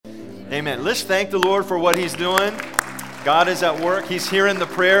Amen. Let's thank the Lord for what he's doing. God is at work. He's hearing the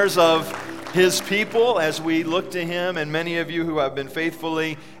prayers of his people as we look to him, and many of you who have been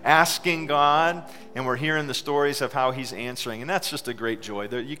faithfully asking God, and we're hearing the stories of how he's answering, and that's just a great joy.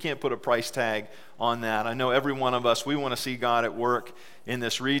 You can't put a price tag on that. I know every one of us, we want to see God at work in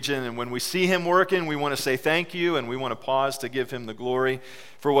this region, and when we see him working, we want to say thank you, and we want to pause to give him the glory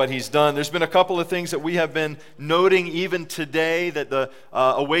for what he's done. There's been a couple of things that we have been noting even today, that the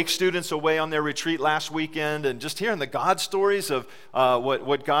Awake students away on their retreat last weekend, and just hearing the God stories of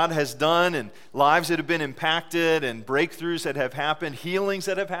what God has done, and lives that have been impacted, and breakthroughs that have happened, healings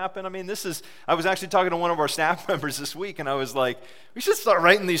that have happened. I mean, I was actually talking to one of our staff members this week, and I was like, we should start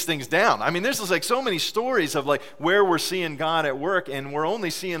writing these things down. I mean, there's just like so many stories of like where we're seeing God at work, and we're only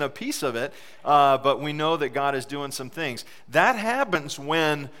seeing a piece of it, but we know that God is doing some things. That happens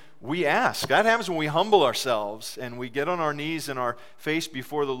when we ask. That happens when we humble ourselves and we get on our knees and our face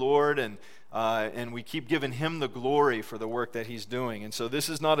before the Lord, and we keep giving him the glory for the work that he's doing. And so this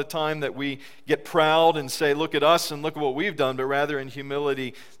is not a time that we get proud and say, look at us and look at what we've done, but rather in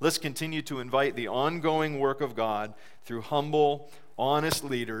humility, let's continue to invite the ongoing work of God through humble, honest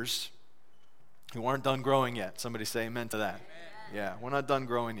leaders who aren't done growing yet. Somebody say amen to that. Amen. Yeah, we're not done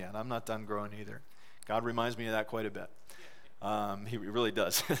growing yet. I'm not done growing either. God reminds me of that quite a bit. He really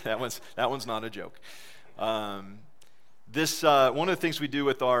does. That one's not a joke. This one of the things we do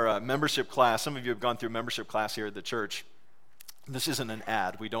with our membership class, some of you have gone through membership class here at the church. This isn't an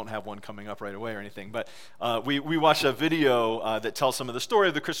ad. We don't have one coming up right away or anything, but we watched a video that tells some of the story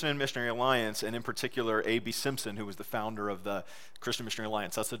of the Christian Missionary Alliance, and in particular A.B. Simpson, who was the founder of the Christian Missionary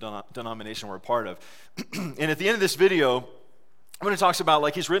Alliance. That's the denomination we're a part of. And at the end of this video, when it talks about,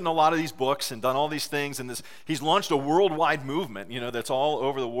 like, he's written a lot of these books and done all these things, and he's launched a worldwide movement, that's all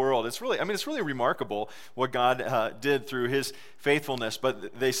over the world. It's really remarkable what God did through his faithfulness.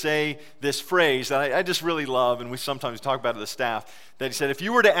 But they say this phrase that I just really love, and we sometimes talk about it to the staff, that he said, if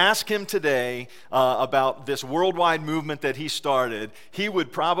you were to ask him today about this worldwide movement that he started, he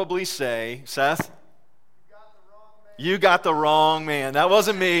would probably say, Seth, you got the wrong man. That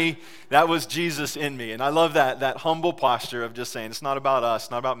wasn't me. That was Jesus in me. And I love that humble posture of just saying, it's not about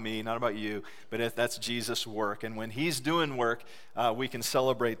us, not about me, not about you, but that's Jesus' work. And when he's doing work, we can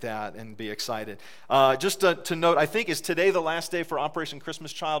celebrate that and be excited. Just to note, I think, is today the last day for Operation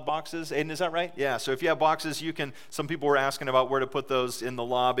Christmas Child boxes? Aiden, is that right? Yeah, so if you have boxes, some people were asking about where to put those in the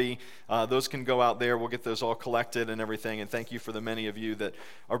lobby. Those can go out there. We'll get those all collected and everything. And thank you for the many of you that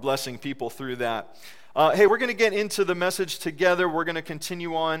are blessing people through that. Hey, we're going to get into the message together. We're going to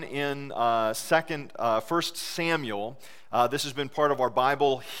continue on in 1 Samuel. This has been part of our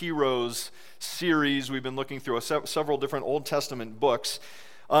Bible Heroes series. We've been looking through several different Old Testament books.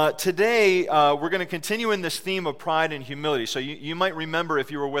 Today, we're going to continue in this theme of pride and humility. So you might remember,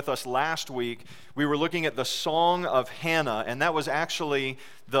 if you were with us last week, we were looking at the Song of Hannah, and that was actually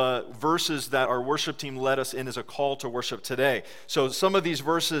the verses that our worship team led us in as a call to worship today. So some of these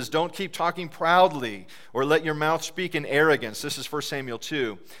verses, don't keep talking proudly or let your mouth speak in arrogance. This is 1 Samuel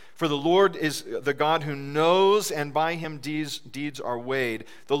 2. For the Lord is the God who knows, and by him deeds are weighed.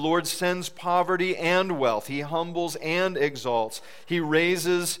 The Lord sends poverty and wealth. He humbles and exalts. He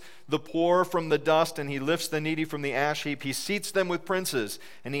raises the poor from the dust, and he lifts the needy from the ash heap. He seats them with princes,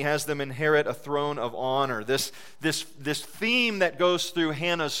 and he has them inherit a throne of honor. This theme that goes through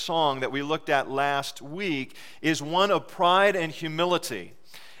Hannah's song that we looked at last week is one of pride and humility.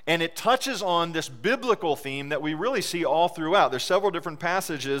 And it touches on this biblical theme that we really see all throughout. There's several different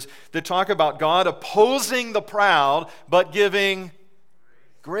passages that talk about God opposing the proud, but giving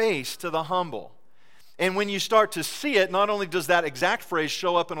grace to the humble. And when you start to see it, not only does that exact phrase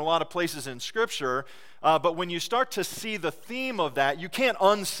show up in a lot of places in Scripture, but when you start to see the theme of that, you can't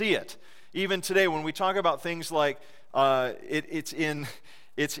unsee it. Even today, when we talk about things like it's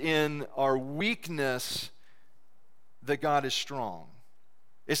in our weakness that God is strong.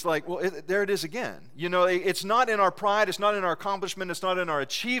 It's like, well, there it is again. It's not in our pride, it's not in our accomplishment, it's not in our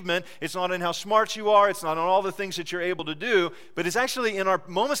achievement, it's not in how smart you are, it's not in all the things that you're able to do, but it's actually in our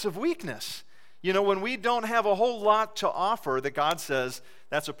moments of weakness. When we don't have a whole lot to offer, that God says,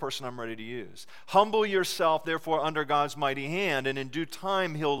 that's a person I'm ready to use. Humble yourself, therefore, under God's mighty hand, and in due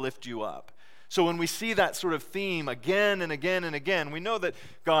time, he'll lift you up. So when we see that sort of theme again and again and again, we know that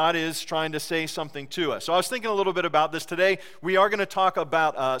God is trying to say something to us. So I was thinking a little bit about this today. We are going to talk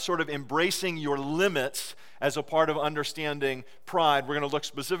about sort of embracing your limits as a part of understanding pride. We're going to look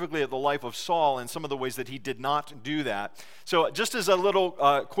specifically at the life of Saul and some of the ways that he did not do that. So just as a little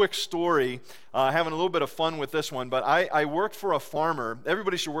quick story, having a little bit of fun with this one, but I worked for a farmer.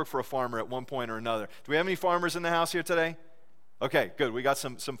 Everybody should work for a farmer at one point or another. Do we have any farmers in the house here today? Okay, good. We got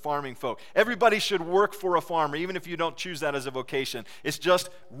some farming folk. Everybody should work for a farmer, even if you don't choose that as a vocation. It's just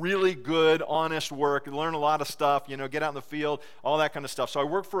really good, honest work. Learn a lot of stuff, get out in the field, all that kind of stuff. So I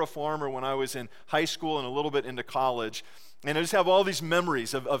worked for a farmer when I was in high school and a little bit into college. And I just have all these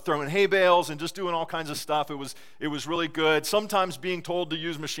memories of throwing hay bales and just doing all kinds of stuff. It was really good. Sometimes being told to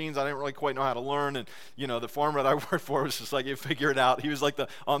use machines, I didn't really quite know how to learn. And, the farmer that I worked for was just like, you figure it out. He was like the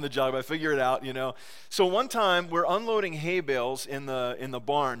on the job, I figure it out, So one time, we're unloading hay bales in the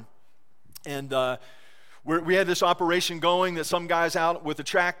barn. And we had this operation going that some guy's out with a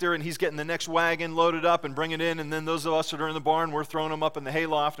tractor and he's getting the next wagon loaded up and bringing it in, and then those of us that are in the barn, we're throwing them up in the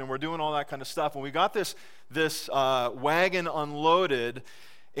hayloft and we're doing all that kind of stuff. And we got this wagon unloaded,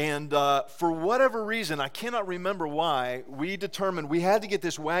 and for whatever reason, I cannot remember why, we determined we had to get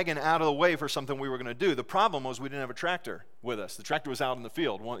this wagon out of the way for something we were going to do. The problem was we didn't have a tractor with us. The tractor was out in the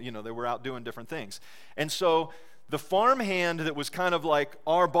field. They were out doing different things. And so the farmhand that was kind of like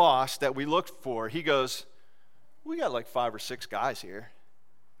our boss that we looked for, he goes, we got like 5 or 6 guys here.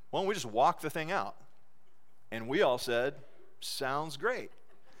 Why don't we just walk the thing out? And we all said, sounds great.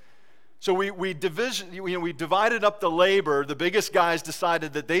 So we divided up the labor. The biggest guys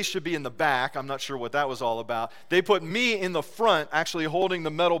decided that they should be in the back. I'm not sure what that was all about. They put me in the front, actually holding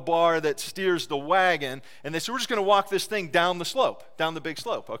the metal bar that steers the wagon. And they said, we're just going to walk this thing down the slope, down the big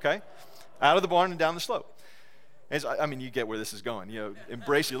slope, okay? Out of the barn and down the slope. You get where this is going.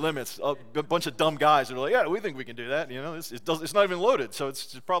 Embrace your limits. A bunch of dumb guys that are like, yeah, we think we can do that. It's not even loaded, so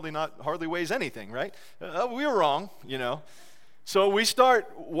it's probably hardly weighs anything, right? We were wrong, So we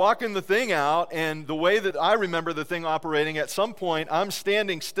start walking the thing out, and the way that I remember the thing operating, at some point, I'm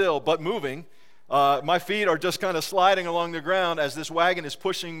standing still but moving. My feet are just kind of sliding along the ground as this wagon is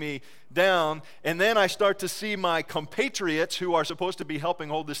pushing me down, and then I start to see my compatriots who are supposed to be helping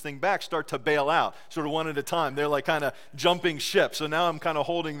hold this thing back start to bail out, sort of one at a time. They're like kind of jumping ship, so now I'm kind of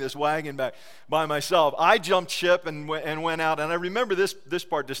holding this wagon back by myself. I jumped ship and went out, and I remember this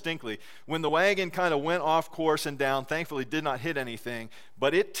part distinctly. When the wagon kind of went off course and down, thankfully did not hit anything,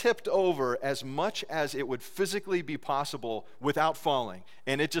 but it tipped over as much as it would physically be possible without falling,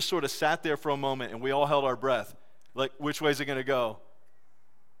 and it just sort of sat there for a moment, and we all held our breath, like, which way is it going to go?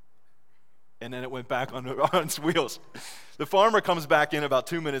 And then it went back on its wheels. The farmer comes back in about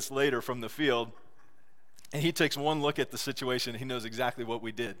 2 minutes later from the field, and he takes one look at the situation. He knows exactly what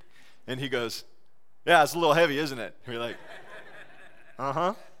we did. And he goes, yeah, it's a little heavy, isn't it? We're like,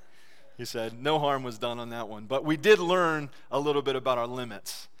 uh-huh. He said, no harm was done on that one. But we did learn a little bit about our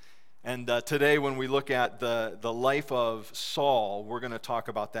limits. And today when we look at the life of Saul, we're going to talk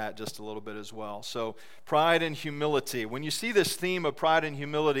about that just a little bit as well. So pride and humility. When you see this theme of pride and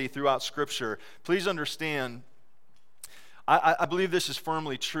humility throughout Scripture, please understand, I believe this is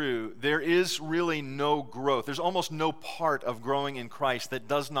firmly true. There is really no growth. There's almost no part of growing in Christ that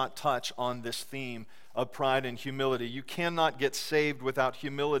does not touch on this theme of pride and humility. You cannot get saved without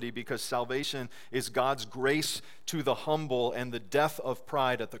humility, because salvation is God's grace to the humble and the death of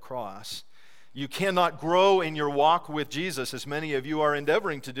pride at the cross. You cannot grow in your walk with Jesus, as many of you are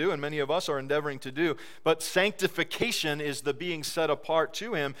endeavoring to do, and many of us are endeavoring to do. But sanctification is the being set apart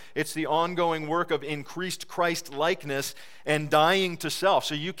to Him. It's the ongoing work of increased Christ-likeness and dying to self.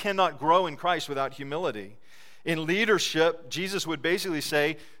 So you cannot grow in Christ without humility. In leadership, Jesus would basically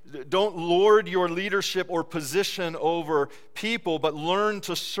say, don't lord your leadership or position over people, but learn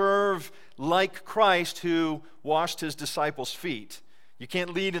to serve like Christ, who washed His disciples' feet. You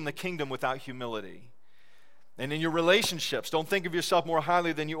can't lead in the kingdom without humility. And in your relationships, don't think of yourself more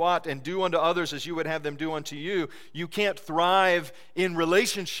highly than you ought, and do unto others as you would have them do unto you. You can't thrive in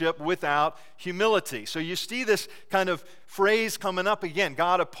relationship without humility. So you see this kind of phrase coming up again.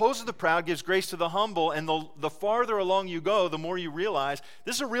 God opposes the proud, gives grace to the humble, and the farther along you go, the more you realize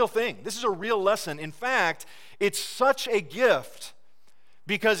this is a real thing. This is a real lesson. In fact, it's such a gift,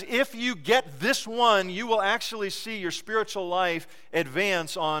 because if you get this one, you will actually see your spiritual life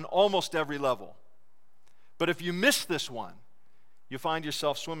advance on almost every level. But if you miss this one, you find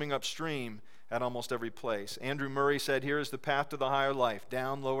yourself swimming upstream at almost every place. Andrew Murray said, here is the path to the higher life,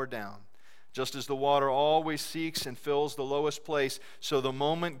 down, lower, down. Just as the water always seeks and fills the lowest place, so the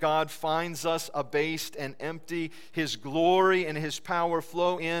moment God finds us abased and empty, His glory and His power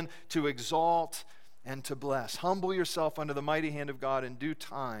flow in to exalt and to bless. Humble yourself under the mighty hand of God. In due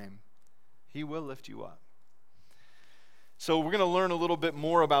time, He will lift you up. So we're going to learn a little bit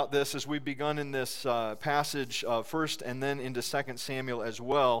more about this as we've begun in this passage first and then into 2 Samuel as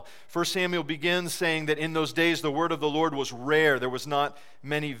well. 1 Samuel begins saying that in those days the word of the Lord was rare. There was not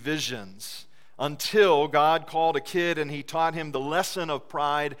many visions. until God called a kid and he taught him the lesson of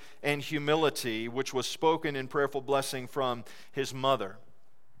pride and humility, which was spoken in prayerful blessing from his mother.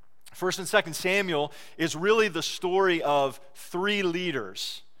 1st and 2nd Samuel is really the story of three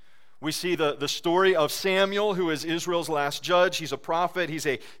leaders. We see the story of Samuel, who is Israel's last judge. He's a prophet. He's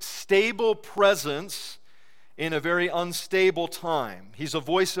a stable presence in a very unstable time. He's a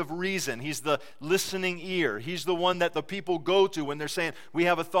voice of reason. He's the listening ear. He's the one that the people go to when they're saying, we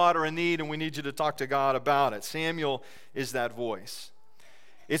have a thought or a need and we need you to talk to God about it. Samuel is that voice.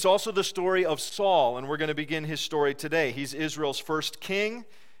 It's also the story of Saul, and we're going to begin his story today. He's Israel's first king.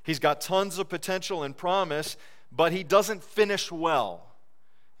 He's got tons of potential and promise, but he doesn't finish well.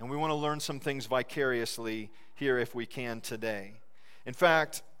 And we want to learn some things vicariously here if we can today. In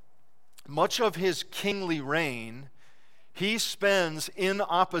fact, much of his kingly reign, he spends in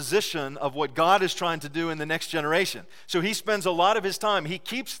opposition of what God is trying to do in the next generation. So he spends a lot of his time. He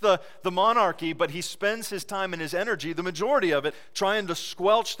keeps the monarchy, but he spends his time and his energy, the majority of it, trying to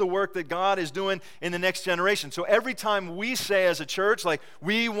squelch the work that God is doing in the next generation. So every time we say as a church, like,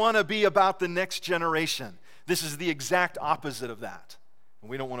 we want to be about the next generation, this is the exact opposite of that. And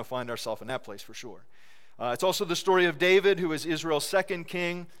we don't want to find ourselves in that place for sure. It's also the story of David, who is Israel's second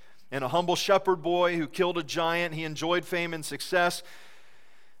king, and a humble shepherd boy who killed a giant. He enjoyed fame and success,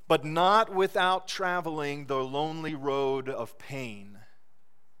 but not without traveling the lonely road of pain.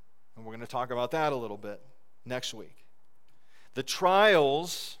 And we're going to talk about that a little bit next week. The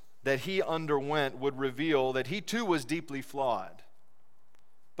trials that he underwent would reveal that he too was deeply flawed,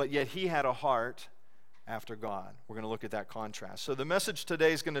 but yet he had a heart after God. We're going to look at that contrast. So the message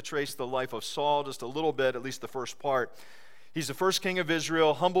today is going to trace the life of Saul just a little bit, at least the first part. He's the first king of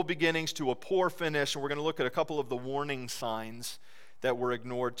Israel, humble beginnings to a poor finish, and we're going to look at a couple of the warning signs that were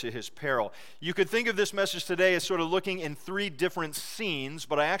ignored to his peril. You could think of this message today as sort of looking in three different scenes,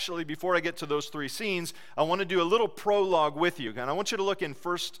 but before I get to those three scenes, I want to do a little prologue with you. And I want you to look in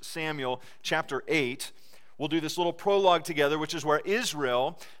 1 Samuel chapter 8. We'll do this little prologue together, which is where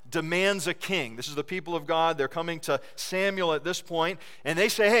Israel demands a king. This is the people of God. They're coming to Samuel at this point, and they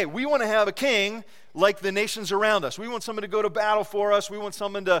say, hey, we want to have a king like the nations around us. We want someone to go to battle for us. We want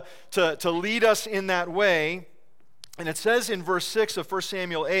someone to lead us in that way. And it says in verse 6 of 1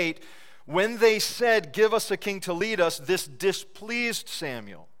 Samuel 8, when they said, give us a king to lead us, this displeased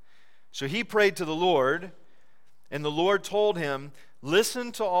Samuel. So he prayed to the Lord, and the Lord told him,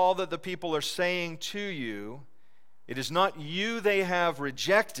 listen to all that the people are saying to you. It is not you they have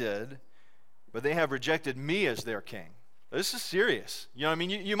rejected, but they have rejected me as their king. This is serious. You know what I mean?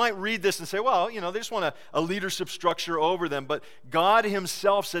 You might read this and say, well, they just want a leadership structure over them. But God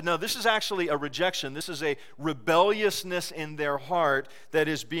himself said, no, this is actually a rejection. This is a rebelliousness in their heart that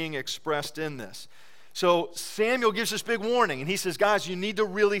is being expressed in this. So Samuel gives this big warning, and he says, guys, you need to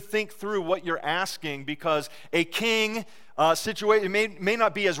really think through what you're asking, because a king situation may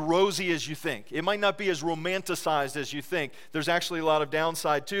not be as rosy as you think. It might not be as romanticized as you think. There's actually a lot of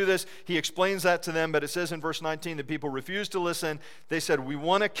downside to this. He explains that to them, but it says in verse 19 that people refused to listen. They said, we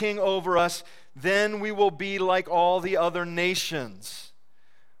want a king over us, then we will be like all the other nations,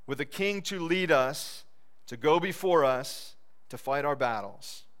 with a king to lead us, to go before us, to fight our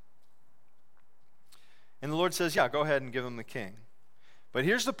battles. And the Lord says, yeah, go ahead and give him the king. But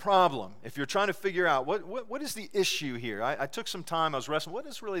here's the problem. If you're trying to figure out what is the issue here, I took some time, I was wrestling. What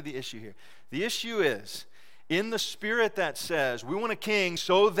is really the issue here? The issue is, in the spirit that says, we want a king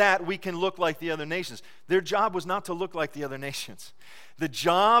so that we can look like the other nations. Their job was not to look like the other nations. The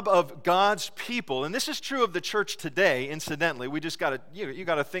job of God's people, and this is true of the church today, incidentally, we just got to, you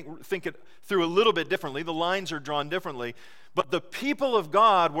got to think it through a little bit differently. The lines are drawn differently. But the people of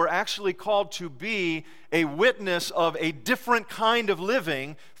God were actually called to be a witness of a different kind of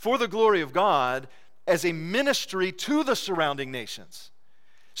living for the glory of God as a ministry to the surrounding nations.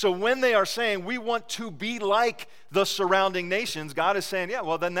 So when they are saying, we want to be like the surrounding nations, God is saying, yeah,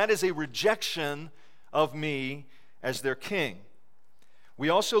 well, then that is a rejection of me as their king. We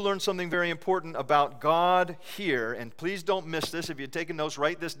also learned something very important about God here, and please don't miss this. If you've taken notes,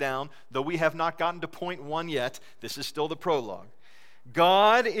 write this down. Though we have not gotten to point 1 yet, this is still the prologue.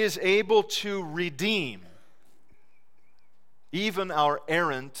 God is able to redeem even our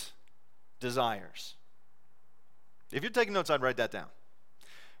errant desires. If you're taking notes, I'd write that down.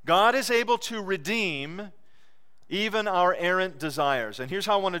 God is able to redeem even our errant desires. And here's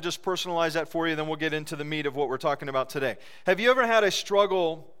how I want to just personalize that for you, then we'll get into the meat of what we're talking about today. Have you ever had a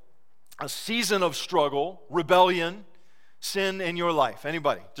season of struggle, rebellion, sin in your life?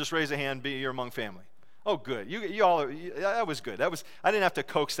 Anybody? Just raise a hand, you're among family. Oh, good. You all, that was good. I didn't have to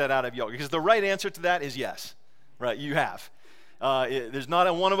coax that out of y'all, because the right answer to that is yes. Right, you have. There's not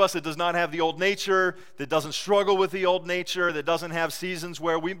a one of us that does not have the old nature, that doesn't struggle with the old nature, that doesn't have seasons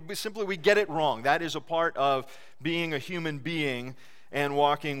where we get it wrong. That is a part of being a human being and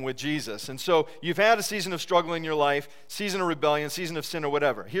walking with Jesus. And so you've had a season of struggle in your life, season of rebellion, season of sin, or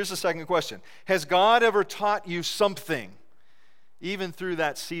whatever. Here's the second question. Has God ever taught you something, even through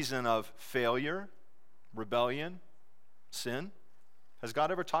that season of failure, rebellion, sin? Has God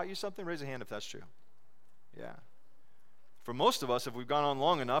ever taught you something? Raise a hand if that's true. Yeah. For most of us, if we've gone on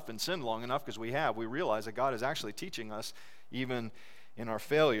long enough and sinned long enough, because we have, we realize that God is actually teaching us even in our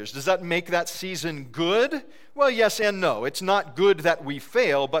failures. Does that make that season good? Well, yes and no. It's not good that we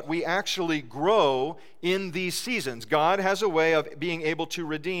fail, but we actually grow in these seasons. God has a way of being able to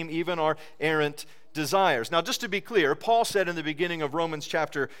redeem even our errant desires. Now, just to be clear, Paul said in the beginning of Romans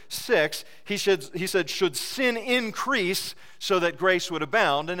chapter 6, he said, should sin increase so that grace would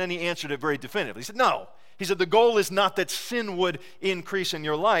abound? And then he answered it very definitively. He said, no. He said, the goal is not that sin would increase in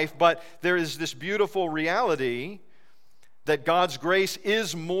your life, but there is this beautiful reality that God's grace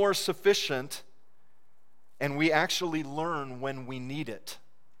is more sufficient, and we actually learn when we need it.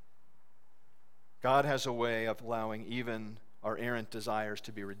 God has a way of allowing even our errant desires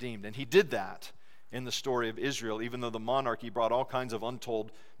to be redeemed, and he did that in the story of Israel. Even though the monarchy brought all kinds of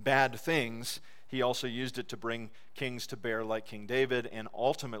untold bad things, he also used it to bring kings to bear like King David, and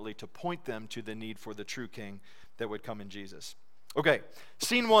ultimately to point them to the need for the true king that would come in Jesus. Okay,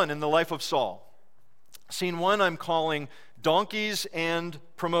 scene one in the life of Saul. Scene one I'm calling donkeys and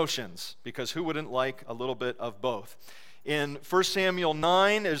promotions, because who wouldn't like a little bit of both? In 1 Samuel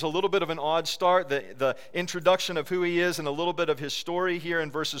 9, there's a little bit of an odd start, the introduction of who he is and a little bit of his story here in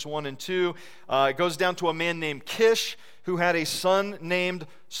verses 1 and 2. It goes down to a man named Kish who had a son named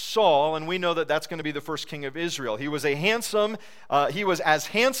Saul, and we know that that's going to be the first king of Israel. He was as handsome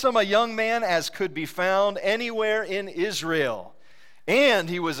a young man as could be found anywhere in Israel, and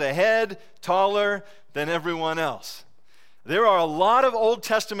he was a head taller than everyone else. There are a lot of Old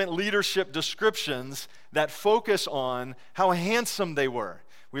Testament leadership descriptions that focus on how handsome they were.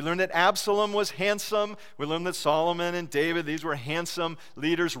 We learned that Absalom was handsome. We learned that Solomon and David, these were handsome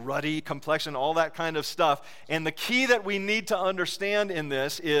leaders, ruddy complexion, all that kind of stuff. And the key that we need to understand in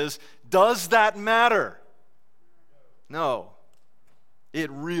this is, does that matter? No, it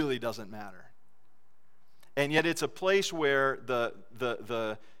really doesn't matter. And yet it's a place where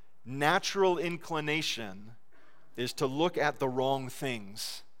the natural inclination is to look at the wrong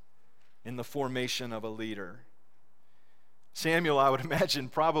things in the formation of a leader. Samuel, I would imagine,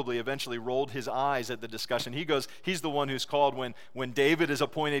 probably eventually rolled his eyes at the discussion. He's the one who's called when David is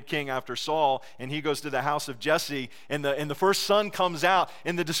appointed king after Saul, and he goes to the house of Jesse, and the first son comes out,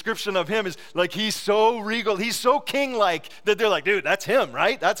 and the description of him is like he's so regal, he's so king-like, that they're like, dude, that's him,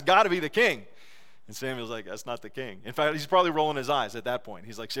 right? That's got to be the king. And Samuel's like, that's not the king. In fact, he's probably rolling his eyes at that point.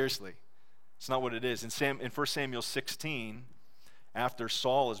 He's like, seriously, it's not what it is. In 1 Samuel 16, after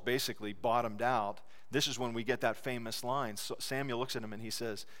Saul is basically bottomed out, this is when we get that famous line. So Samuel looks at him and he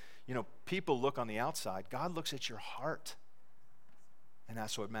says, people look on the outside. God looks at your heart. And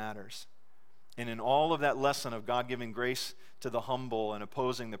that's what matters. And in all of that lesson of God giving grace to the humble and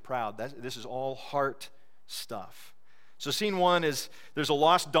opposing the proud, this is all heart stuff. So scene one is there's a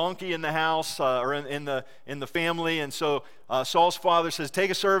lost donkey in the house or in the family, and so Saul's father says, take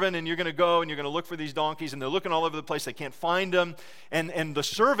a servant and you're going to go and you're going to look for these donkeys, and they're looking all over the place. They can't find them, and the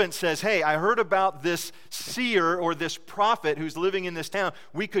servant says, hey, I heard about this seer or this prophet who's living in this town.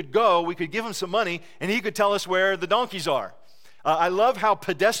 We could go, we could give him some money, and he could tell us where the donkeys are. I love how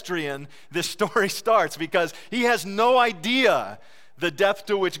pedestrian this story starts, because he has no idea the depth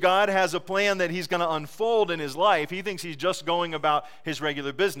to which God has a plan that he's going to unfold in his life. He thinks he's just going about his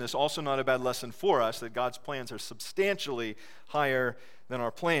regular business. Also not a bad lesson for us, that God's plans are substantially higher than our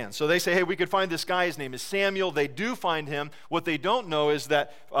plans. So they say, hey, we could find this guy. His name is Samuel. They do find him. What they don't know is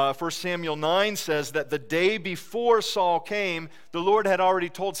that 1 Samuel 9 says that the day before Saul came, the Lord had already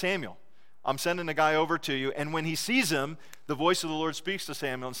told Samuel, I'm sending a guy over to you. And when he sees him, the voice of the Lord speaks to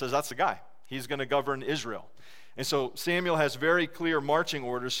Samuel and says, that's the guy. He's going to govern Israel. And so Samuel has very clear marching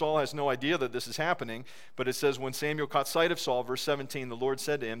orders. Saul has no idea that this is happening, but it says, when Samuel caught sight of Saul, verse 17, the Lord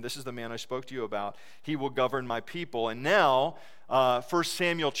said to him, this is the man I spoke to you about. He will govern my people. And now, 1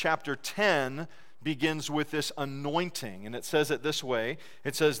 Samuel chapter 10 begins with this anointing. And it says it this way.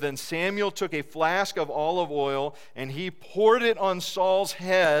 It says, then Samuel took a flask of olive oil, and he poured it on Saul's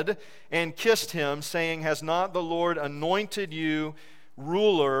head and kissed him, saying, has not the Lord anointed you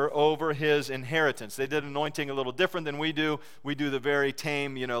ruler over his inheritance? They did anointing a little different than we do. We do the very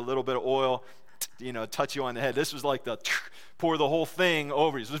tame, a little bit of oil, touch you on the head. This was like the pour the whole thing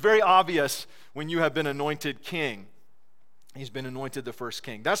over you. So it was very obvious when you have been anointed king. He's been anointed the first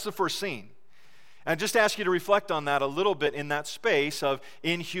king. That's the first scene. And just ask you to reflect on that a little bit in that space of,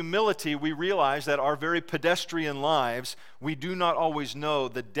 in humility, we realize that our very pedestrian lives, we do not always know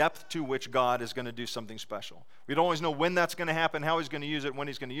the depth to which God is going to do something special. We don't always know when that's going to happen, how he's going to use it, when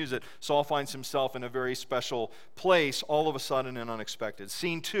he's going to use it. Saul finds himself in a very special place all of a sudden and unexpected.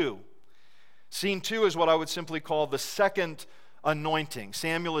 Scene two. Scene two is what I would simply call the second anointing.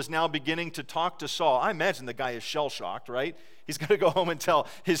 Samuel is now beginning to talk to Saul. I imagine the guy is shell-shocked, right? He's going to go home and tell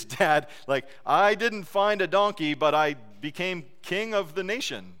his dad, like, I didn't find a donkey, but I became king of the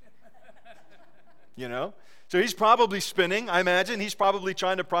nation. You know? So he's probably spinning, I imagine. He's probably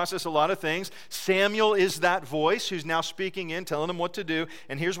trying to process a lot of things. Samuel is that voice who's now speaking in, telling him what to do.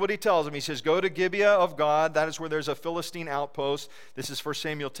 And here's what he tells him. He says, go to Gibeah of God. That is where there's a Philistine outpost. This is 1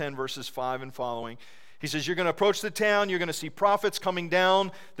 Samuel 10, verses 5 and following. He says, you're going to approach the town, you're going to see prophets coming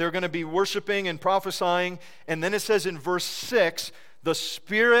down, they're going to be worshiping and prophesying. And then it says in verse 6, the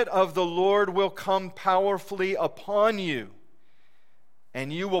Spirit of the Lord will come powerfully upon you,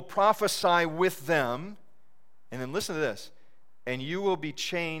 and you will prophesy with them. And then listen to this, and you will be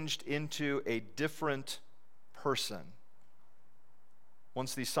changed into a different person.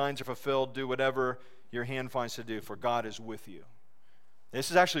 Once these signs are fulfilled, do whatever your hand finds to do, for God is with you. This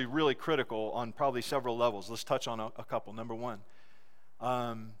is actually really critical on probably several levels. Let's touch on a couple. Number one,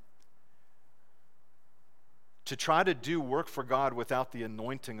 to try to do work for God without the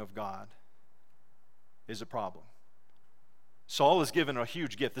anointing of God is a problem. Saul is given a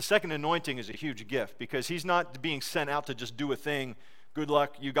huge gift. The second anointing is a huge gift because he's not being sent out to just do a thing. Good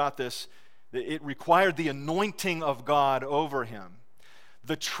luck, you got this. It required the anointing of God over him.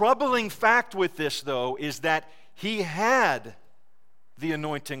 The troubling fact with this, though, is that he had the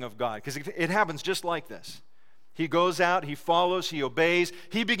anointing of God, because it happens just like this. He goes out, he follows, he obeys,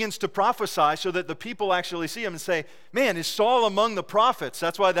 he begins to prophesy so that the people actually see him and say, man, is Saul among the prophets?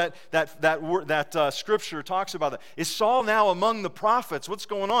 That's why that scripture talks about that. Is Saul now among the prophets? What's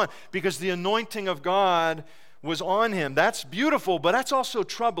going on? Because the anointing of God was on him. That's beautiful, but that's also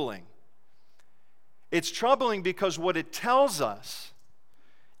troubling. It's troubling because what it tells us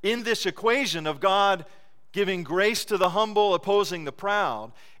in this equation of God giving grace to the humble, opposing the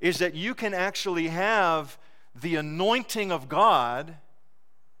proud, is that you can actually have the anointing of God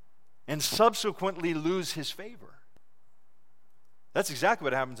and subsequently lose his favor. That's exactly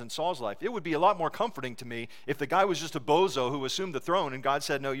what happens in Saul's life. It would be a lot more comforting to me if the guy was just a bozo who assumed the throne and God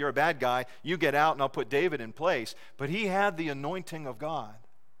said, no, you're a bad guy, you get out and I'll put David in place. But he had the anointing of God.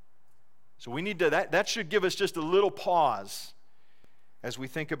 So we need to, that should give us just a little pause as we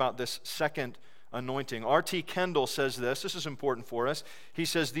think about this second anointing. R.T. Kendall says this is important for us. He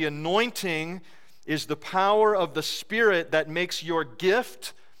says, the anointing is the power of the Spirit that makes your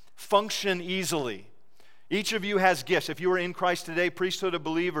gift function easily. Each of you has gifts. If you are in Christ today, priesthood of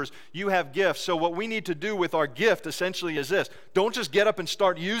believers, you have gifts. So what we need to do with our gift essentially is this. Don't just get up and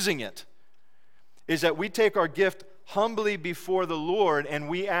start using it. Is that we take our gift humbly before the Lord and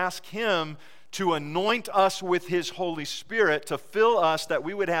we ask Him to anoint us with His Holy Spirit, to fill us, that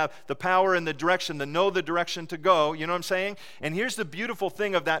we would have the power and the direction, to know the direction to go. You know what I'm saying? And here's the beautiful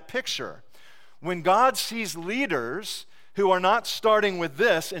thing of that picture. When God sees leaders who are not starting with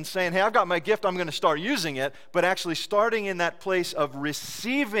this and saying, hey, I've got my gift, I'm going to start using it, but actually starting in that place of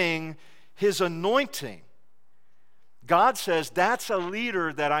receiving His anointing, God says, that's a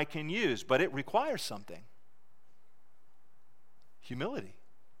leader that I can use, but it requires something. Humility.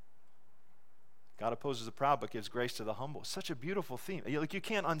 God opposes the proud but gives grace to the humble. Such a beautiful theme. Like, you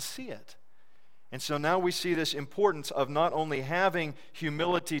can't unsee it. And so now we see this importance of not only having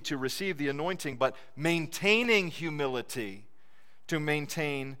humility to receive the anointing, but maintaining humility to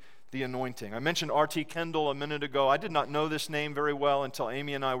maintain the anointing. I mentioned R.T. Kendall a minute ago. I did not know this name very well until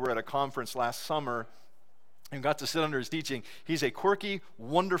Amy and I were at a conference last summer and got to sit under his teaching. He's a quirky,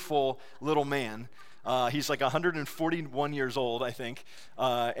 wonderful little man. He's like 141 years old, I think,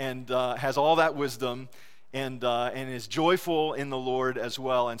 and has all that wisdom and is joyful in the Lord as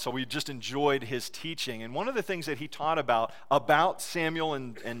well. And so we just enjoyed his teaching. And one of the things that he taught about Samuel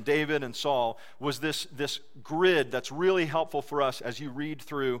and David and Saul was this grid that's really helpful for us as you read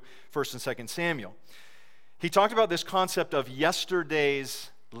through 1 and 2 Samuel. He talked about this concept of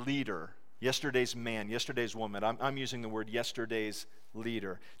yesterday's leader, yesterday's man, yesterday's woman. I'm using the word yesterday's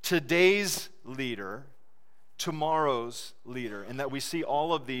leader. Today's leader, tomorrow's leader. And that we see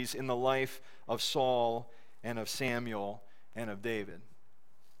all of these in the life of Saul and of Samuel and of David.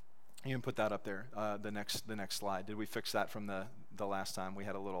 You can put that up there, the next slide. Did we fix that from the last time? We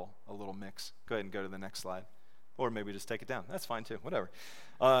had a little mix. Go ahead and go to the next slide. Or maybe just take it down. That's fine too, whatever.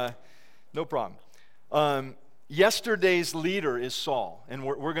 No problem. Yesterday's leader is Saul, and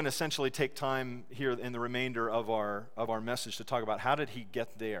we're going to essentially take time here in the remainder of our message to talk about how did he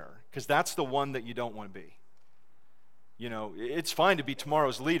get there, because that's the one that you don't want to be. You know, it's fine to be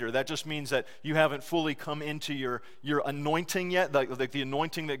tomorrow's leader. That just means that you haven't fully come into your anointing yet. Like the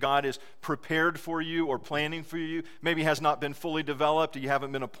anointing that God is prepared for you or planning for you maybe has not been fully developed, or you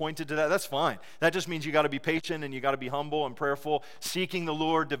haven't been appointed to that. That's fine. That just means you got to be patient and you got to be humble and prayerful, seeking the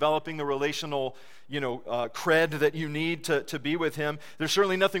Lord, developing the relational, cred that you need to be with Him. There's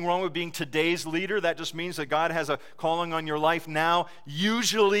certainly nothing wrong with being today's leader. That just means that God has a calling on your life now,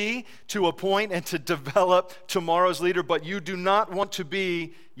 usually to appoint and to develop tomorrow's leader. But you do not want to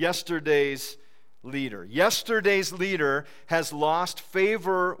be yesterday's leader. Yesterday's leader has lost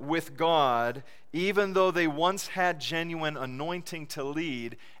favor with God, even though they once had genuine anointing to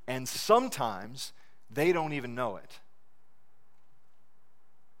lead, and sometimes they don't even know it.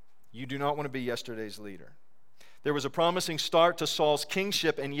 You do not want to be yesterday's leader. There was a promising start to Saul's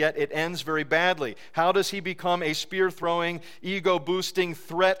kingship, and yet it ends very badly. How does he become a spear-throwing, ego-boosting,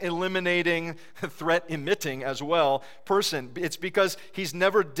 threat-eliminating, threat-emitting as well person? It's because he's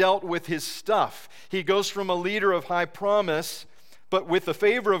never dealt with his stuff. He goes from a leader of high promise, but with the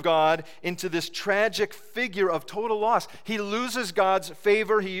favor of God, into this tragic figure of total loss. He loses God's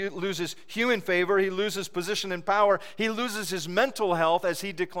favor. He loses human favor. He loses position and power. He loses his mental health as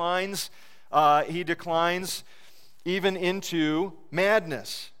he declines. Even into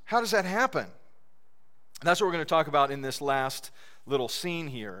madness. How does that happen? That's what we're going to talk about in this last little scene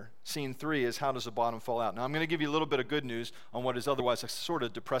here. Scene 3 is how does the bottom fall out? Now I'm going to give you a little bit of good news on what is otherwise a sort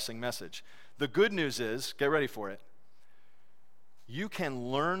of depressing message. The good news is, get ready for it, you can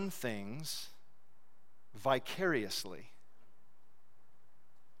learn things vicariously.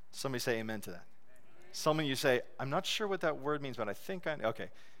 Somebody say amen to that. Some of you say, I'm not sure what that word means, but I think I know. Okay.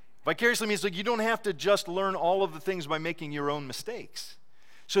 Vicariously means like you don't have to just learn all of the things by making your own mistakes.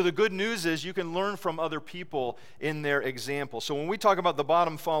 So the good news is you can learn from other people in their example. So when we talk about the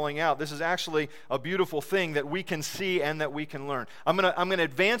bottom falling out, this is actually a beautiful thing that we can see and that we can learn. I'm gonna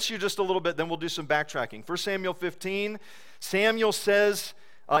advance you just a little bit, then we'll do some backtracking. 1 Samuel 15, Samuel says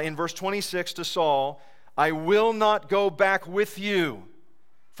in verse 26 to Saul, I will not go back with you,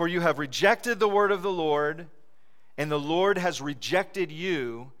 for you have rejected the word of the Lord, and the Lord has rejected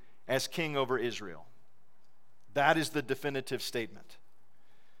you as king over Israel. That is the definitive statement.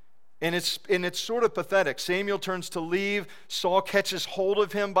 And it's sort of pathetic. Samuel turns to leave. Saul catches hold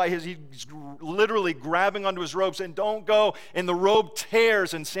of him he's literally grabbing onto his robes and don't go. And the robe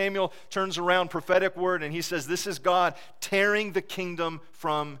tears and Samuel turns around, prophetic word, and he says, this is God tearing the kingdom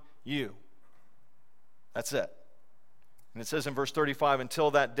from you. That's it. And it says in verse 35,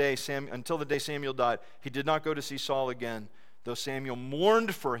 until the day Samuel died, he did not go to see Saul again, though Samuel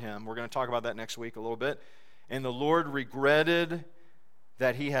mourned for him. We're going to talk about that next week a little bit. And the Lord regretted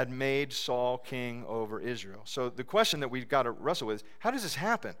that he had made Saul king over Israel. So the question that we've got to wrestle with is, how does this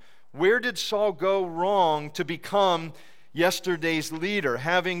happen? Where did Saul go wrong to become yesterday's leader,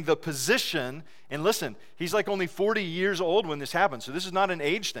 having the position? And listen, he's like only 40 years old when this happened. So this is not an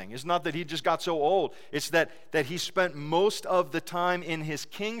age thing. It's not that he just got so old. It's that he spent most of the time in his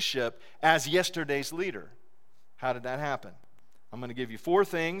kingship as yesterday's leader. How did that happen? I'm going to give you 4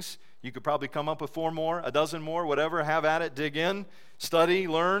 things. You could probably come up with 4 more, a dozen more, whatever. Have at it, dig in, study,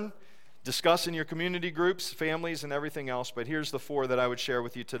 learn, discuss in your community groups, families, and everything else. But here's the 4 that I would share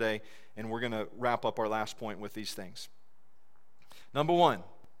with you today, and we're going to wrap up our last point with these things. Number 1,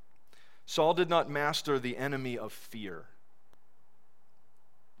 Saul did not master the enemy of fear.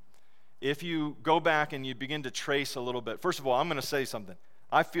 If you go back and you begin to trace a little bit, first of all, I'm going to say something.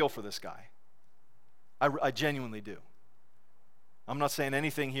 I feel for this guy. I genuinely do. I'm not saying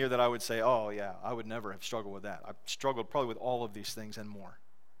anything here that I would say, oh yeah, I would never have struggled with that. I've struggled probably with all of these things and more,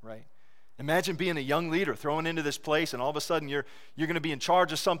 right? Imagine being a young leader thrown into this place and all of a sudden you're going to be in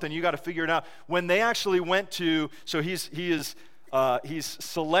charge of something. You got to figure it out. When they actually went to, so he's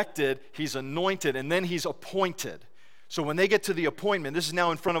selected, he's anointed, and then he's appointed. So when they get to the appointment, this is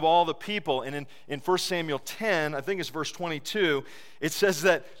now in front of all the people, and in 1 Samuel 10, I think it's verse 22, it says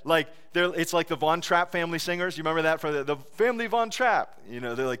that it's like the Von Trapp family singers. You remember that for the family Von Trapp? You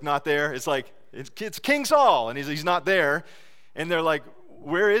know, they're like not there. It's like, it's King Saul, and he's not there. And they're like,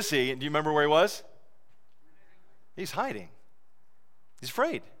 where is he? And do you remember where he was? He's hiding. He's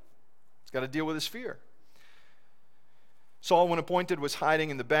afraid. He's got to deal with his fear. Saul, when appointed, was hiding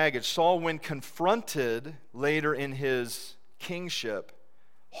in the baggage. Saul, when confronted later in his kingship,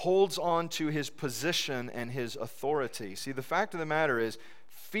 holds on to his position and his authority. See, the fact of the matter is,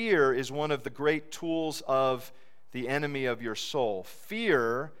 fear is one of the great tools of the enemy of your soul.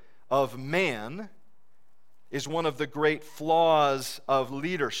 Fear of man is one of the great flaws of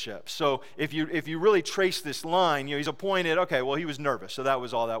leadership. So if you really trace this line, he's appointed, okay, well, he was nervous, so that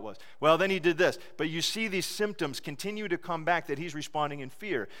was all that was. Well, then he did this. But you see these symptoms continue to come back that he's responding in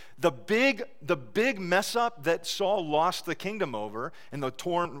fear. The big mess up that Saul lost the kingdom over, and the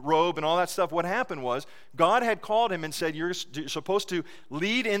torn robe and all that stuff, what happened was God had called him and said, you're supposed to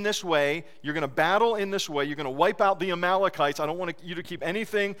lead in this way, you're going to battle in this way, you're going to wipe out the Amalekites, I don't want you to keep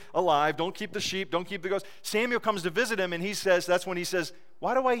anything alive, don't keep the sheep, don't keep the goats. Samuel comes to visit him, and that's when he says,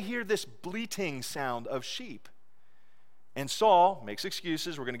 why do I hear this bleating sound of sheep? And Saul makes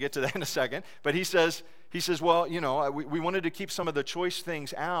excuses. We're going to get to that in a second. But he says, well, we wanted to keep some of the choice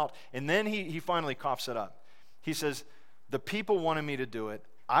things out. And then he finally coughs it up. He says, the people wanted me to do it.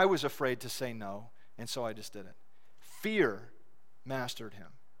 I was afraid to say no, and so I just did it. Fear mastered him.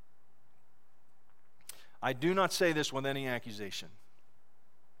 I do not say this with any accusation,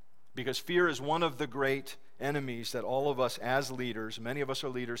 because fear is one of the great enemies that all of us as leaders, many of us are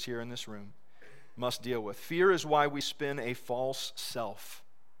leaders here in this room, must deal with. Fear is why we spin a false self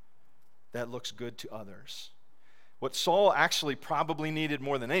that looks good to others. What Saul actually probably needed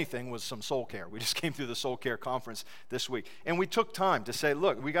more than anything was some soul care. We just came through the soul care conference this week. And we took time to say,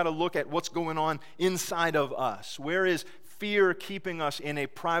 look, we got to look at what's going on inside of us. Where is fear keeping us in a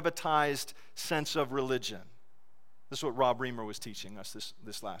privatized sense of religion? This is what Rob Reamer was teaching us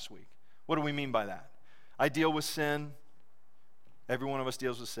this last week. What do we mean by that? I deal with sin. Every one of us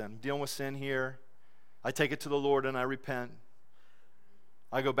deals with sin. I'm dealing with sin here. I take it to the Lord and I repent.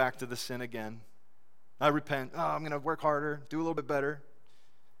 I go back to the sin again. I repent. Oh, I'm going to work harder, do a little bit better.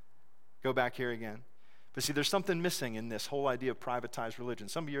 Go back here again. But see, there's something missing in this whole idea of privatized religion.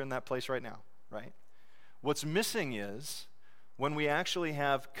 Some of you are in that place right now, right? What's missing is when we actually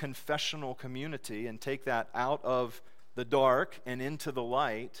have confessional community and take that out of the dark and into the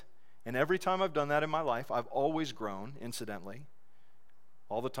light. And every time I've done that in my life, I've always grown, incidentally.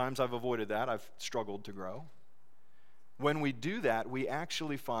 All the times I've avoided that, I've struggled to grow. When we do that, we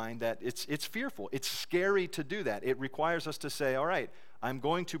actually find that it's fearful. It's scary to do that. It requires us to say, all right, I'm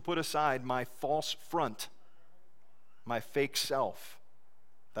going to put aside my false front, my fake self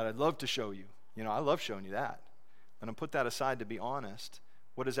that I'd love to show you. I love showing you that. But I'm put that aside to be honest.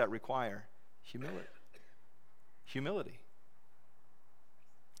 What does that require? Humility. Humility.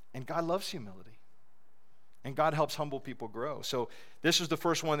 And God loves humility. And God helps humble people grow. So this is the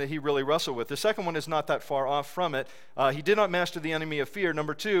first one that he really wrestled with. The second one is not that far off from it. He did not master the enemy of fear.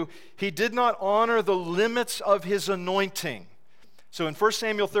 Number 2, he did not honor the limits of his anointing. So in 1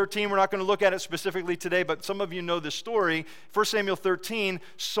 Samuel 13, we're not going to look at it specifically today, but some of you know this story. 1 Samuel 13,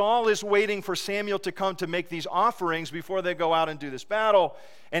 Saul is waiting for Samuel to come to make these offerings before they go out and do this battle.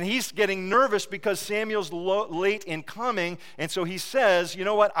 And he's getting nervous because Samuel's late in coming. And so he says, you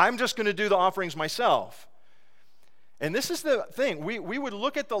know what, I'm just going to do the offerings myself. And this is the thing. We would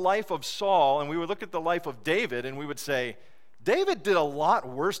look at the life of Saul and we would look at the life of David and we would say, David did a lot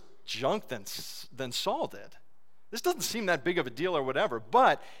worse junk than Saul did. This doesn't seem that big of a deal or whatever,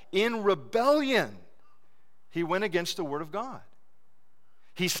 but in rebellion, he went against the word of God.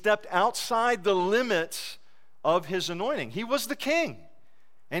 He stepped outside the limits of his anointing. He was the king,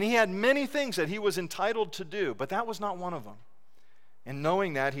 and he had many things that he was entitled to do, but that was not one of them. And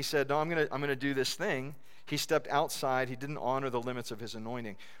knowing that, he said, no, I'm going to do this thing. He stepped outside. He didn't honor the limits of his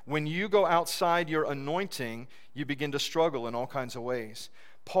anointing. When you go outside your anointing, you begin to struggle in all kinds of ways.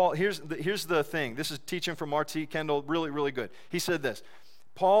 Paul, here's the thing. This is teaching from R.T. Kendall, really, really good. He said this.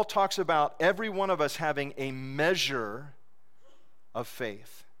 Paul talks about every one of us having a measure of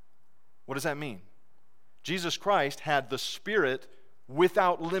faith. What does that mean? Jesus Christ had the Spirit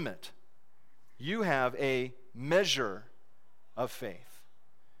without limit. You have a measure of faith.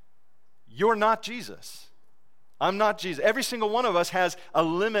 You're not Jesus. I'm not Jesus. Every single one of us has a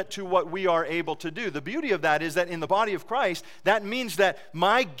limit to what we are able to do. The beauty of that is that in the body of Christ, that means that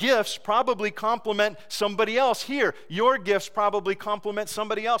my gifts probably complement somebody else here. Your gifts probably complement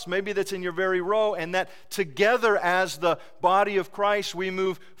somebody else, maybe that's in your very row, and that together as the body of Christ, we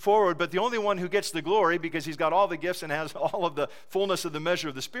move forward. But the only one who gets the glory, because he's got all the gifts and has all of the fullness of the measure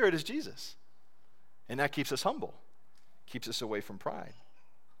of the Spirit, is Jesus. And that keeps us humble, keeps us away from pride.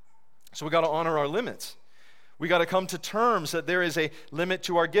 So we got to honor our limits. We got to come to terms that there is a limit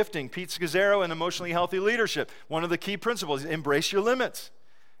to our gifting. Pete Scazzaro in Emotionally Healthy Leadership, one of the key principles, embrace your limits.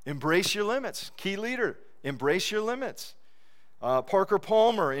 Embrace your limits. Key leader, embrace your limits. Parker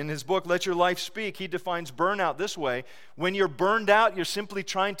Palmer in his book, Let Your Life Speak, he defines burnout this way. When you're burned out, you're simply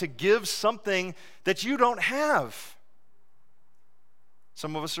trying to give something that you don't have.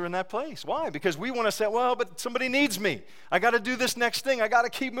 Some of us are in that place. Why? Because we want to say, well, but somebody needs me. I got to do this next thing. I got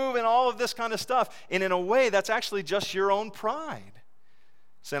to keep moving, all of this kind of stuff. And in a way, that's actually just your own pride.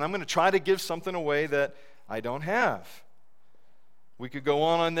 Saying, I'm going to try to give something away that I don't have. We could go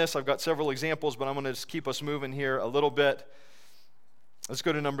on this. I've got several examples, but I'm going to just keep us moving here a little bit. Let's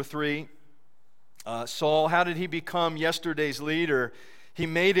go to number 3. Saul, how did he become yesterday's leader? He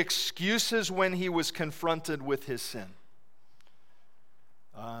made excuses when he was confronted with his sin.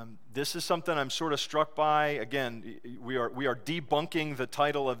 This is something I'm sort of struck by. Again, we are debunking the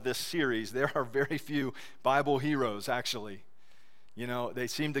title of this series. There are very few Bible heroes, actually. You know, they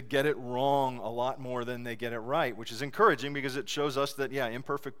seem to get it wrong a lot more than they get it right, which is encouraging because it shows us that,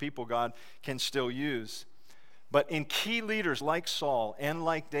 imperfect people God can still use. But in key leaders like Saul and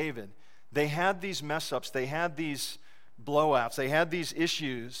like David, they had these mess-ups, they had these blowouts, they had these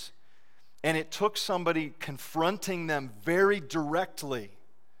issues, and it took somebody confronting them very directly.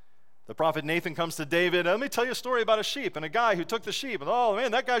 The prophet Nathan comes to David, let me tell you a story about a sheep and a guy who took the sheep, and oh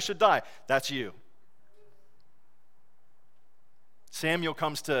man, that guy should die. That's you. Samuel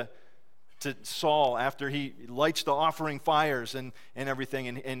comes to Saul after he lights the offering fires and everything,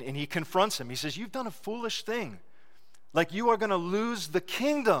 and he confronts him. He says, you've done a foolish thing. Like you are going to lose the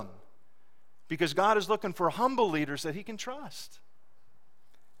kingdom because God is looking for humble leaders that he can trust.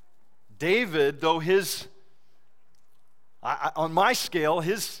 David, though on my scale,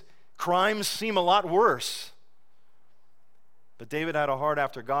 his crimes seem a lot worse. But David had a heart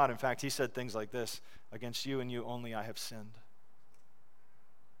after God. In fact, he said things like this, against you and you only I have sinned.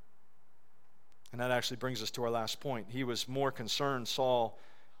 And that actually brings us to our last point. He was more concerned, Saul,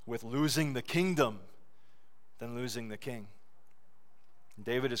 with losing the kingdom than losing the king.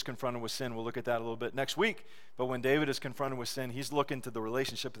 David is confronted with sin. We'll look at that a little bit next week. But when David is confronted with sin, he's looking to the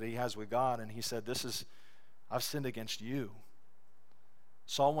relationship that he has with God, and he said, I've sinned against you.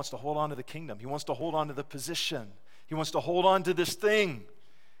 Saul wants to hold on to the kingdom. He wants to hold on to the position. He wants to hold on to this thing.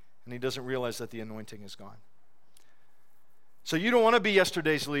 And he doesn't realize that the anointing is gone. So you don't want to be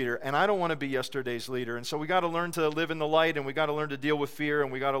yesterday's leader, and I don't want to be yesterday's leader. And so we got to learn to live in the light, and we got to learn to deal with fear,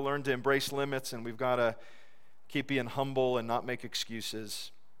 and we got to learn to embrace limits, and we've got to keep being humble and not make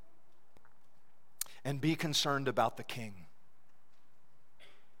excuses. And be concerned about the king,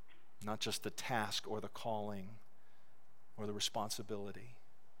 not just the task or the calling or the responsibility.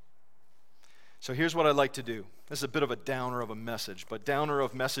 So here's what I'd like to do. This is a bit of a downer of a message, but downer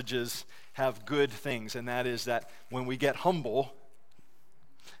of messages have good things, and that is that when we get humble,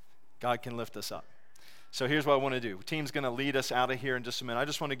 God can lift us up. So here's what I want to do. Team's going to lead us out of here in just a minute. I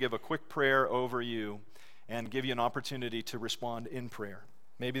just want to give a quick prayer over you and give you an opportunity to respond in prayer.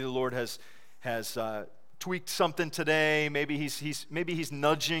 Maybe the Lord has tweaked something today. Maybe he's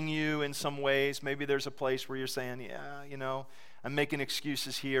nudging you in some ways. Maybe there's a place where you're saying, I'm making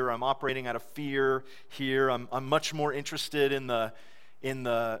excuses here. I'm operating out of fear here. I'm much more interested in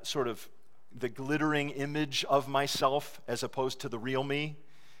the sort of the glittering image of myself as opposed to the real me,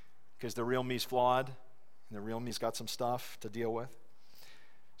 because the real me's flawed and the real me's got some stuff to deal with.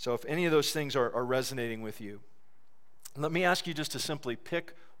 So if any of those things are resonating with you, let me ask you just to simply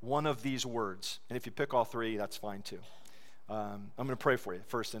pick one of these words. And if you pick all 3, that's fine too. I'm going to pray for you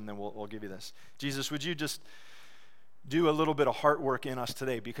first, and then we'll give you this. Jesus, would you just do a little bit of heart work in us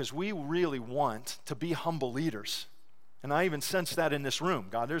today, because we really want to be humble leaders. And I even sense that in this room.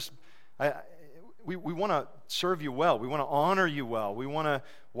 God, we want to serve you well. We want to honor you well. We want to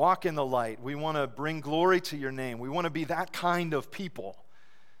walk in the light. We want to bring glory to your name. We want to be that kind of people.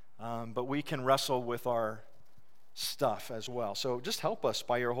 But we can wrestle with our stuff as well. So just help us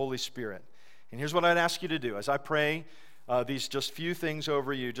by your Holy Spirit. And here's what I'd ask you to do. As I pray these just few things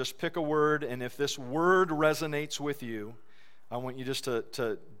over you, just pick a word, and if this word resonates with you, I want you just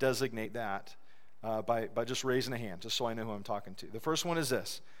to designate that by just raising a hand, just so I know who I'm talking to. The first one is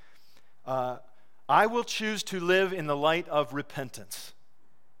this. I will choose to live in the light of repentance.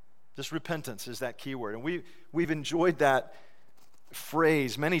 This repentance is that key word. And we've enjoyed that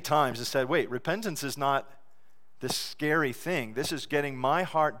phrase many times. It said, wait, repentance is not this scary thing. This is getting my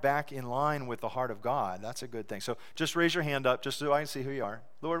heart back in line with the heart of God. That's a good thing. So just raise your hand up just so I can see who you are.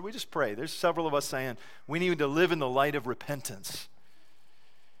 Lord, we just pray. There's several of us saying we need to live in the light of repentance.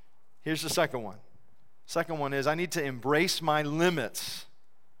 Here's the second one. Second one is I need to embrace my limits.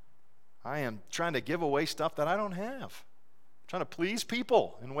 I am trying to give away stuff that I don't have. I'm trying to please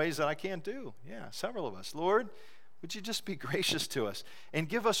people in ways that I can't do. Yeah, several of us. Lord, would you just be gracious to us and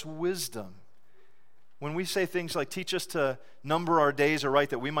give us wisdom? When we say things like teach us to number our days aright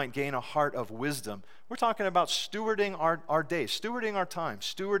that we might gain a heart of wisdom, we're talking about stewarding our days, stewarding our time,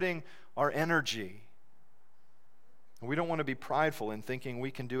 stewarding our energy. And we don't want to be prideful in thinking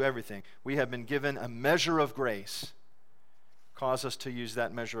we can do everything. We have been given a measure of grace. Cause us to use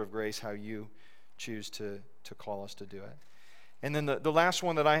that measure of grace how you choose to call us to do it. And then the last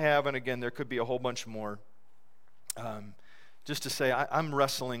one that I have, and again, there could be a whole bunch more, just to say I'm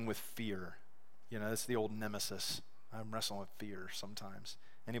wrestling with fear. That's the old nemesis. I'm wrestling with fear sometimes.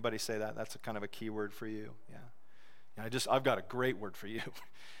 Anybody say that? That's a kind of a key word for you. Yeah. I've got a great word for you.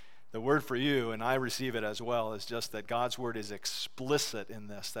 The word for you, and I receive it as well, is just that God's word is explicit in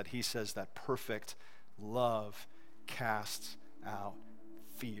this, that he says that perfect love casts out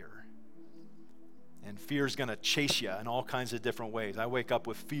fear. And fear is going to chase you in all kinds of different ways. I wake up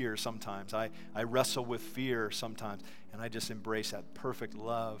with fear sometimes. I wrestle with fear sometimes. And I just embrace that perfect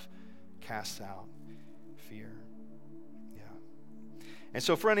love casts out fear. And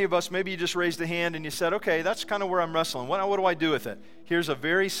so for any of us, maybe you just raised a hand and you said, okay, that's kind of where I'm wrestling. What do I do with it? Here's a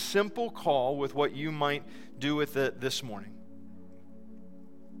very simple call with what you might do with it this morning.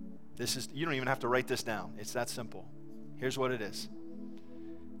 You don't even have to write this down. It's that simple. Here's what it is.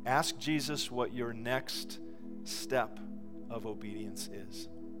 Ask Jesus what your next step of obedience is,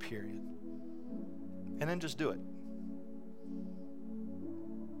 period. And then just do it.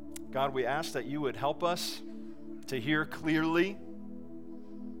 God, we ask that you would help us to hear clearly.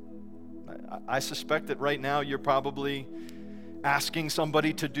 I suspect that right now you're probably asking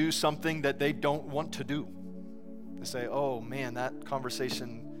somebody to do something that they don't want to do. They say, oh man, that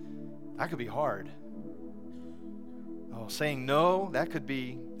conversation, that could be hard. Oh, saying no, that could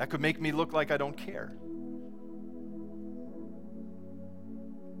make me look like I don't care.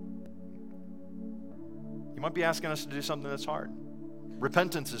 You might be asking us to do something that's hard.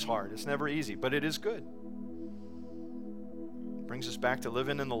 Repentance is hard. It's never easy, but it is good. Brings us back to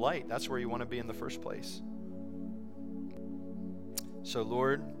living in the light. That's where you want to be in the first place. So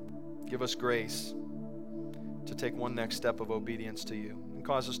Lord, give us grace to take one next step of obedience to you and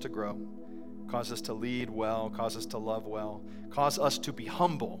cause us to grow, cause us to lead well, cause us to love well, cause us to be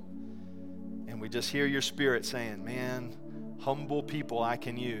humble. And we just hear your Spirit saying, man, humble people I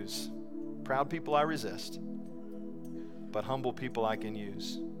can use. Proud people I resist, but humble people I can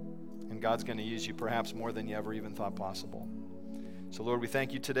use. And God's going to use you perhaps more than you ever even thought possible. So Lord, we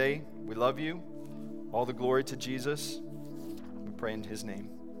thank you today. We love you. All the glory to Jesus. We pray in his name.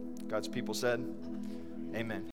 God's people said, amen.